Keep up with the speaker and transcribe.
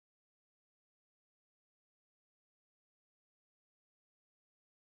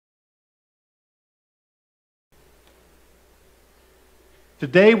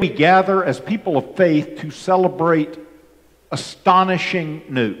Today we gather as people of faith to celebrate astonishing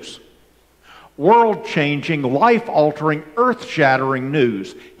news. World-changing, life-altering, earth-shattering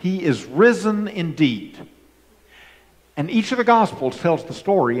news. He is risen indeed. And each of the Gospels tells the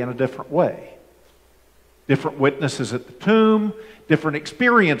story in a different way. Different witnesses at the tomb, different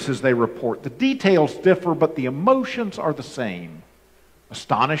experiences they report. The details differ, but the emotions are the same.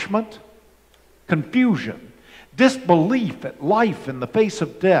 Astonishment, confusion, disbelief at life in the face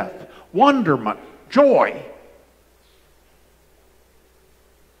of death, wonderment, joy.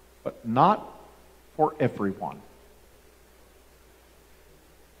 But not for everyone.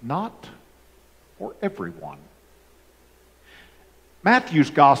 Not for everyone. Matthew's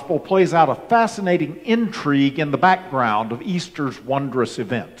gospel plays out a fascinating intrigue in the background of Easter's wondrous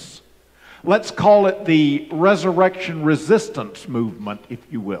events. Let's call it the resurrection resistance movement, if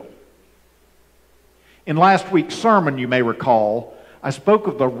you will. In last week's sermon, you may recall, I spoke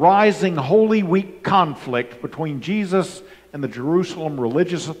of the rising Holy Week conflict between Jesus and the Jerusalem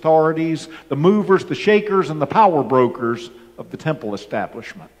religious authorities, the movers, the shakers, and the power brokers of the temple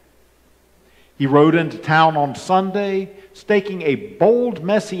establishment. He rode into town on Sunday, staking a bold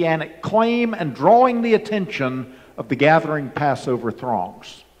messianic claim and drawing the attention of the gathering Passover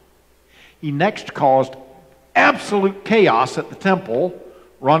throngs. He next caused absolute chaos at the temple,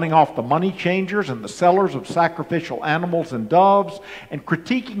 running off the money changers and the sellers of sacrificial animals and doves, and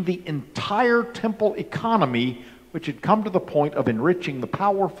critiquing the entire temple economy, which had come to the point of enriching the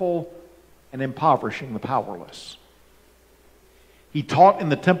powerful and impoverishing the powerless. He taught in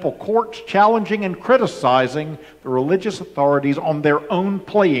the temple courts, challenging and criticizing the religious authorities on their own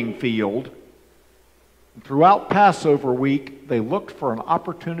playing field. And throughout Passover week, they looked for an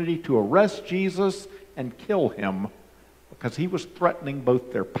opportunity to arrest Jesus and kill him because he was threatening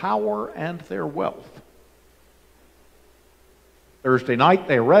both their power and their wealth. Thursday night,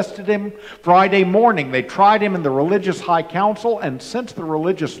 they arrested him. Friday morning, they tried him in the religious high council, and since the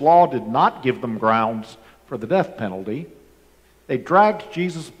religious law did not give them grounds for the death penalty, they dragged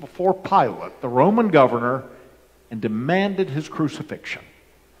Jesus before Pilate, the Roman governor, and demanded his crucifixion.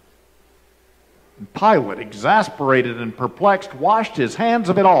 And Pilate, exasperated and perplexed, washed his hands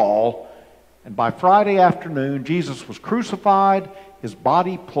of it all, and by Friday afternoon, Jesus was crucified, his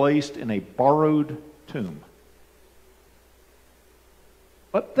body placed in a borrowed tomb.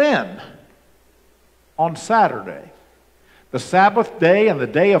 But then, on Saturday, the Sabbath day and the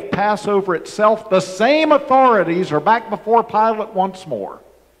day of Passover itself, the same authorities are back before Pilate once more.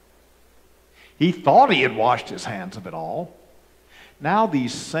 He thought he had washed his hands of it all. Now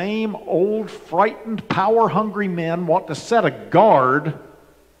these same old, frightened, power-hungry men want to set a guard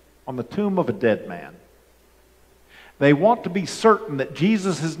on the tomb of a dead man. They want to be certain that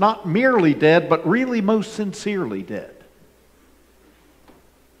Jesus is not merely dead, but really most sincerely dead.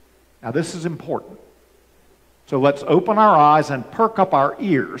 Now this is important. So let's open our eyes and perk up our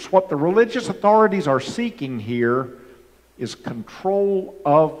ears. What the religious authorities are seeking here is control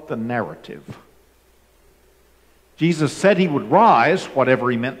of the narrative. Jesus said he would rise, whatever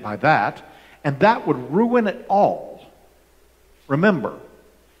he meant by that, and that would ruin it all. Remember,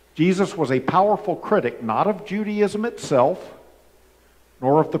 Jesus was a powerful critic not of Judaism itself,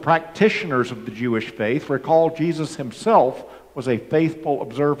 nor of the practitioners of the Jewish faith. Recall, Jesus himself was a faithful,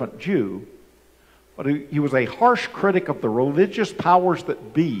 observant Jew. But he was a harsh critic of the religious powers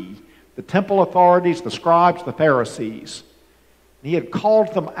that be, the temple authorities, the scribes, the Pharisees. And he had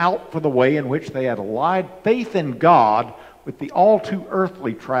called them out for the way in which they had allied faith in God with the all too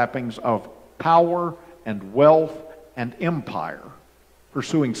earthly trappings of power and wealth and empire,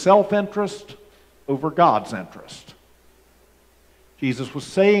 pursuing self-interest over God's interest. Jesus was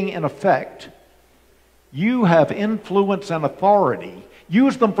saying, in effect, you have influence and authority.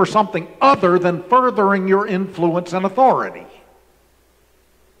 Use them for something other than furthering your influence and authority.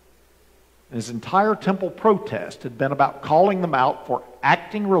 His entire temple protest had been about calling them out for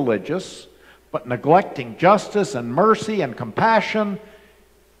acting religious, but neglecting justice and mercy and compassion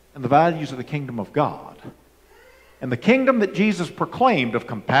and the values of the kingdom of God. And the kingdom that Jesus proclaimed of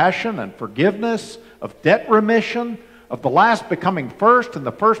compassion and forgiveness, of debt remission, of the last becoming first and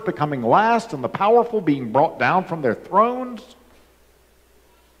the first becoming last, and the powerful being brought down from their thrones.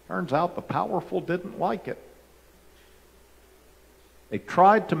 Turns out the powerful didn't like it. They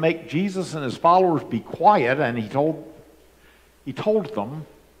tried to make Jesus and his followers be quiet, and he told them,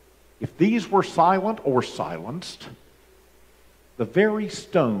 if these were silent or silenced, the very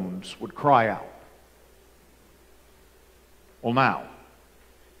stones would cry out. Well, now,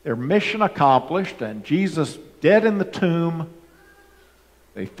 their mission accomplished and Jesus dead in the tomb,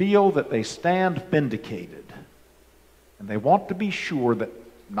 they feel that they stand vindicated. And they want to be sure that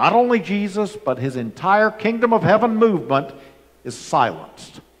not only Jesus, but his entire kingdom of heaven movement is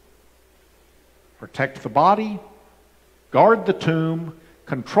silenced. Protect the body, guard the tomb,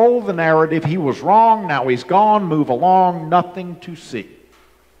 control the narrative. He was wrong, now he's gone, move along, nothing to see.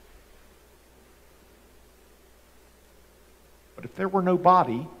 But if there were no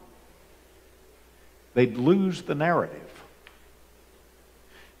body, they'd lose the narrative.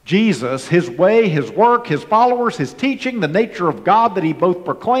 Jesus, his way, his work, his followers, his teaching, the nature of God that he both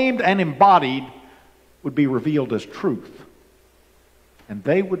proclaimed and embodied would be revealed as truth. And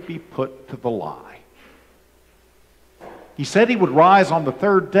they would be put to the lie. He said he would rise on the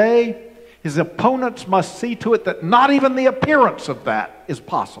third day. His opponents must see to it that not even the appearance of that is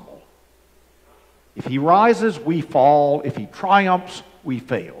possible. If he rises, we fall. If he triumphs, we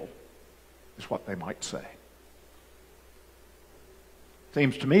fail, is what they might say.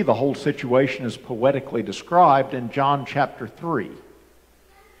 Seems to me the whole situation is poetically described in John chapter 3.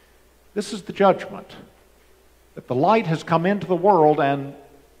 This is the judgment, that the light has come into the world, and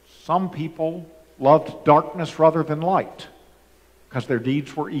some people loved darkness rather than light because their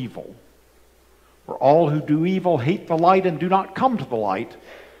deeds were evil. For all who do evil hate the light and do not come to the light,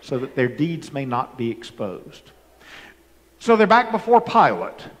 so that their deeds may not be exposed. So they're back before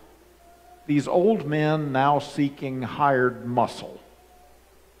Pilate, these old men now seeking hired muscle.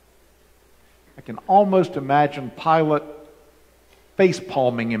 I can almost imagine Pilate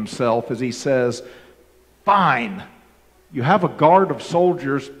face-palming himself as he says, "Fine, you have a guard of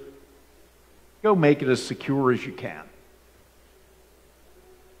soldiers. Go make it as secure as you can."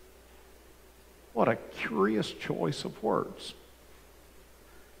 What a curious choice of words.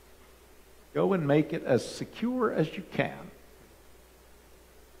 Go and make it as secure as you can.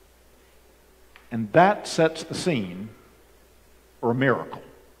 And that sets the scene for a miracle.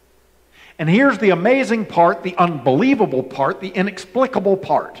 And here's the amazing part, the unbelievable part, the inexplicable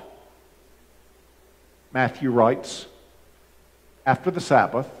part. Matthew writes, after the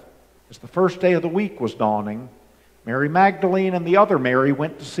Sabbath, as the first day of the week was dawning, Mary Magdalene and the other Mary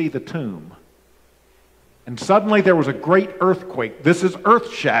went to see the tomb. And suddenly there was a great earthquake. This is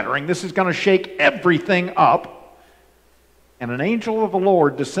earth-shattering. This is going to shake everything up. And an angel of the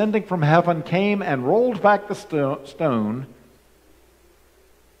Lord descending from heaven came and rolled back the stone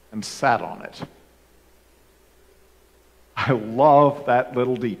and sat on it. I love that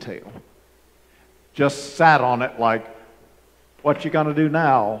little detail. Just sat on it like, what you going to do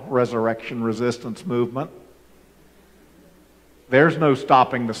now, resurrection resistance movement? There's no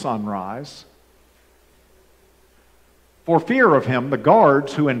stopping the sunrise. For fear of him, the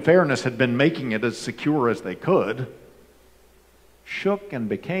guards, who in fairness had been making it as secure as they could, shook and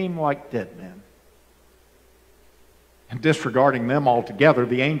became like dead men. And disregarding them altogether,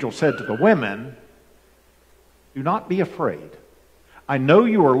 the angel said to the women, "Do not be afraid. I know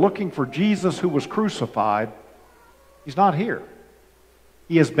you are looking for Jesus who was crucified. He's not here.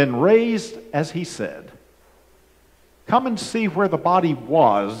 He has been raised as he said. Come and see where the body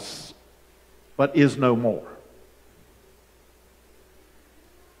was, but is no more."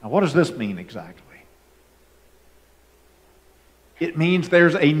 Now, what does this mean exactly? It means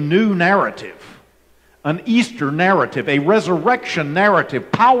there's a new narrative, an Easter narrative, a resurrection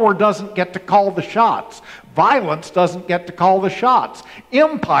narrative. Power doesn't get to call the shots. Violence doesn't get to call the shots.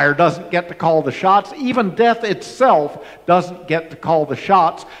 Empire doesn't get to call the shots. Even death itself doesn't get to call the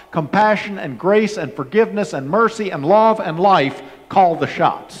shots. Compassion and grace and forgiveness and mercy and love and life call the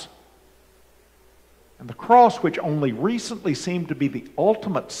shots. And the cross, which only recently seemed to be the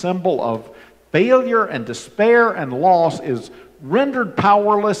ultimate symbol of failure and despair and loss, is rendered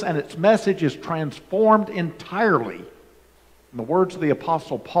powerless, and its message is transformed entirely. In the words of the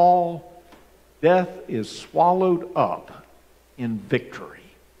Apostle Paul, death is swallowed up in victory.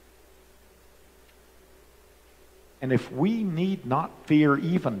 And if we need not fear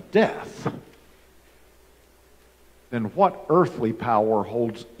even death, then what earthly power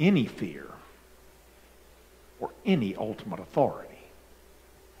holds any fear or any ultimate authority?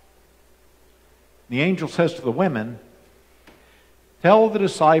 The angel says to the women, "Tell the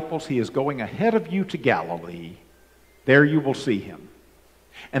disciples he is going ahead of you to Galilee. There you will see him."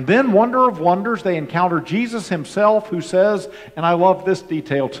 And then, wonder of wonders, they encounter Jesus himself, who says, and I love this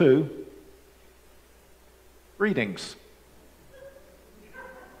detail too, "Greetings.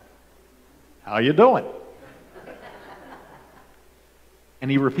 How you doing?" And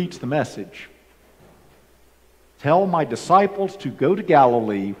he repeats the message. "Tell my disciples to go to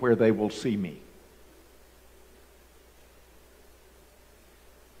Galilee where they will see me."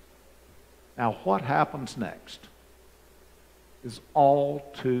 Now, what happens next is all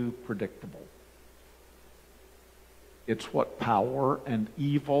too predictable. It's what power and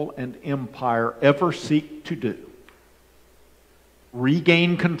evil and empire ever seek to do.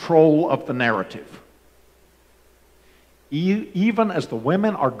 Regain control of the narrative. Even as the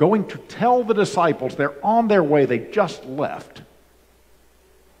women are going to tell the disciples they're on their way, they just left.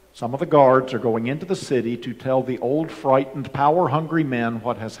 Some of the guards are going into the city to tell the old, frightened, power-hungry men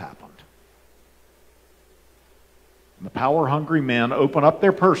what has happened. And the power-hungry men open up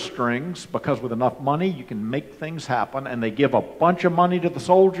their purse strings, because with enough money you can make things happen, and they give a bunch of money to the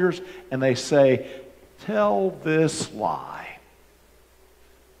soldiers, and they say, "Tell this lie.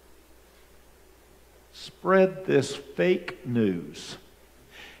 Spread this fake news.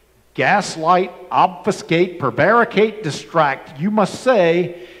 Gaslight, obfuscate, prevaricate, distract. You must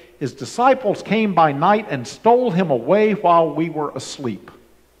say, his disciples came by night and stole him away while we were asleep.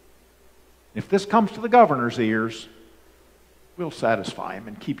 If this comes to the governor's ears, we'll satisfy him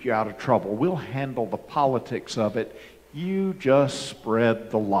and keep you out of trouble. We'll handle the politics of it. You just spread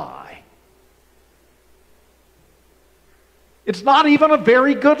the lie." It's not even a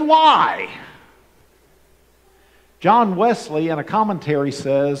very good lie. John Wesley, in a commentary,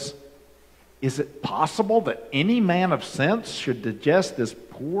 says, "Is it possible that any man of sense should digest this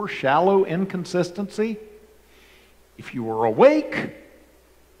poor, shallow inconsistency? If you were awake,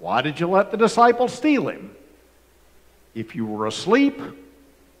 why did you let the disciples steal him? If you were asleep,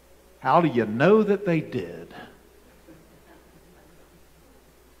 how do you know that they did?"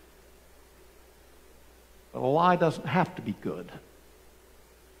 But a lie doesn't have to be good.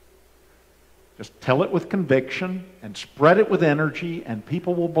 Just tell it with conviction and spread it with energy, and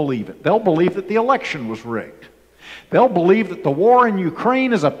people will believe it. They'll believe that the election was rigged. They'll believe that the war in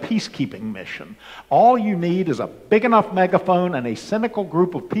Ukraine is a peacekeeping mission. All you need is a big enough megaphone and a cynical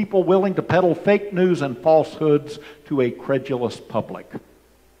group of people willing to peddle fake news and falsehoods to a credulous public. The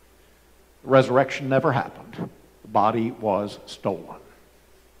resurrection never happened. The body was stolen.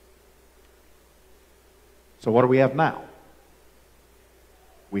 So what do we have now?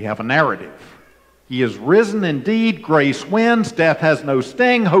 We have a narrative. He is risen indeed, grace wins, death has no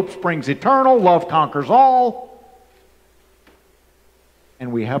sting, hope springs eternal, love conquers all.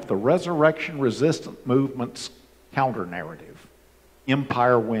 And we have the resurrection resistant movement's counter-narrative.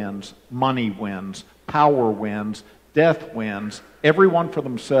 Empire wins, money wins, power wins, death wins, everyone for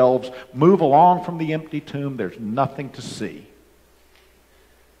themselves, move along from the empty tomb, there's nothing to see.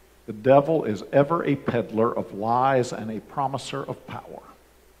 The devil is ever a peddler of lies and a promiser of power.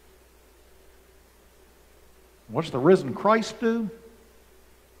 What does the risen Christ do?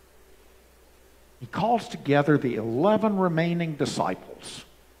 He calls together the 11 remaining disciples,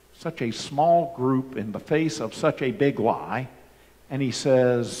 such a small group in the face of such a big lie, and he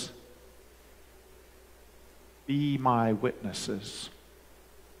says, "Be my witnesses."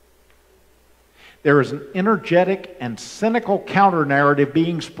 There is an energetic and cynical counter-narrative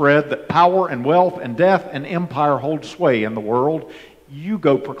being spread that power and wealth and death and empire hold sway in the world. You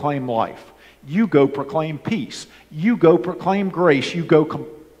go proclaim life. You go proclaim peace. You go proclaim grace. You go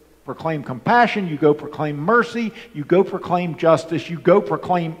proclaim compassion. You go proclaim mercy. You go proclaim justice. You go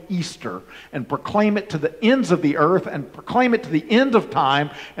proclaim Easter and proclaim it to the ends of the earth and proclaim it to the end of time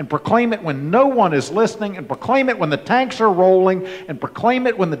and proclaim it when no one is listening and proclaim it when the tanks are rolling and proclaim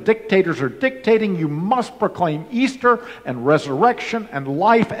it when the dictators are dictating. You must proclaim Easter and resurrection and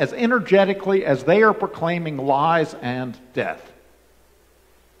life as energetically as they are proclaiming lies and death.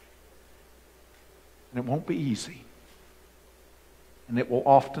 And it won't be easy. And it will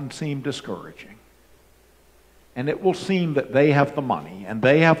often seem discouraging. And it will seem that they have the money, and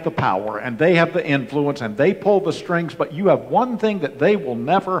they have the power, and they have the influence, and they pull the strings, but you have one thing that they will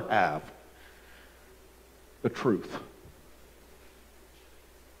never have: the truth.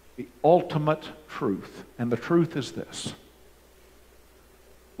 The ultimate truth. And the truth is this: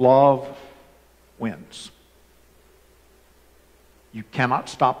 love wins. You cannot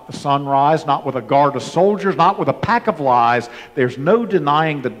stop the sunrise, not with a guard of soldiers, not with a pack of lies. There's no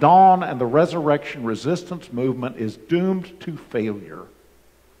denying the dawn, and the resurrection resistance movement is doomed to failure.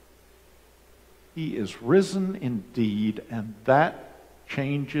 He is risen indeed, and that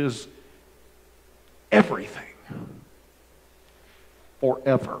changes everything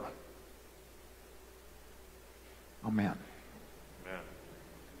forever. Amen.